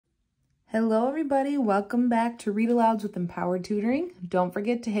Hello everybody, welcome back to Read-Alouds with Empowered Tutoring. Don't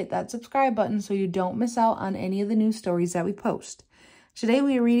forget to hit that subscribe button so you don't miss out on any of the new stories that we post. Today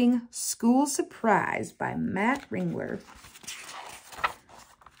we are reading School Surprise by Matt Ringler.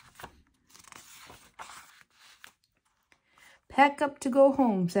 Pack up to go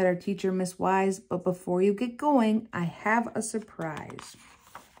home, said our teacher, Miss Wise, but before you get going, I have a surprise.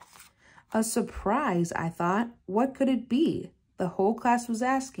 A surprise, I thought. What could it be? The whole class was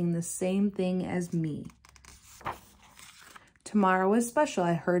asking the same thing as me. Tomorrow is special,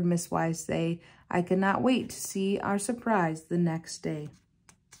 I heard Miss Wise say. I could not wait to see our surprise the next day.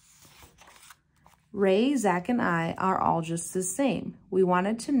 Ray, Zach, and I are all just the same. We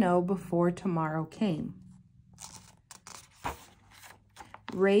wanted to know before tomorrow came.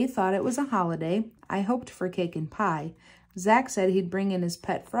 Ray thought it was a holiday. I hoped for cake and pie. Zach said he'd bring in his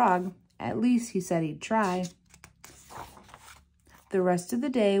pet frog. At least he said he'd try. The rest of the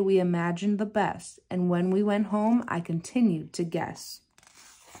day, we imagined the best, and when we went home, I continued to guess.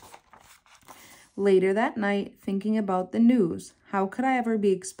 Later that night, thinking about the news, how could I ever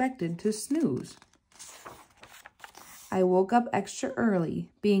be expected to snooze? I woke up extra early.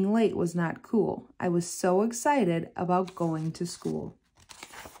 Being late was not cool. I was so excited about going to school.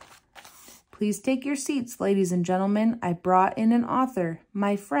 Please take your seats, ladies and gentlemen. I brought in an author,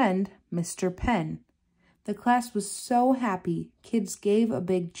 my friend, Mr. Penn. The class was so happy. Kids gave a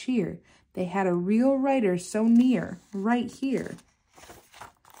big cheer. They had a real writer so near, right here.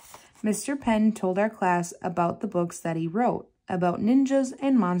 Mr. Penn told our class about the books that he wrote, about ninjas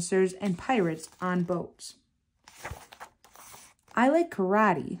and monsters and pirates on boats. I like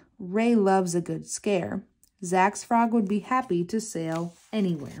karate. Ray loves a good scare. Zach's frog would be happy to sail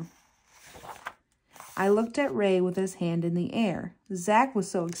anywhere. I looked at Ray with his hand in the air. Zach was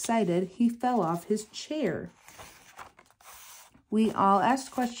so excited, he fell off his chair. We all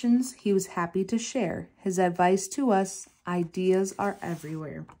asked questions he was happy to share. His advice to us, ideas are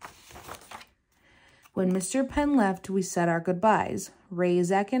everywhere. When Mr. Penn left, we said our goodbyes. Ray,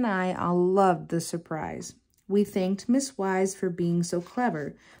 Zach, and I all loved the surprise. We thanked Miss Wise for being so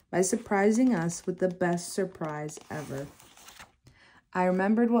clever by surprising us with the best surprise ever. I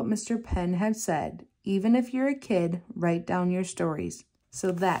remembered what Mr. Penn had said. Even if you're a kid, write down your stories.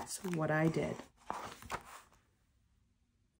 So that's what I did.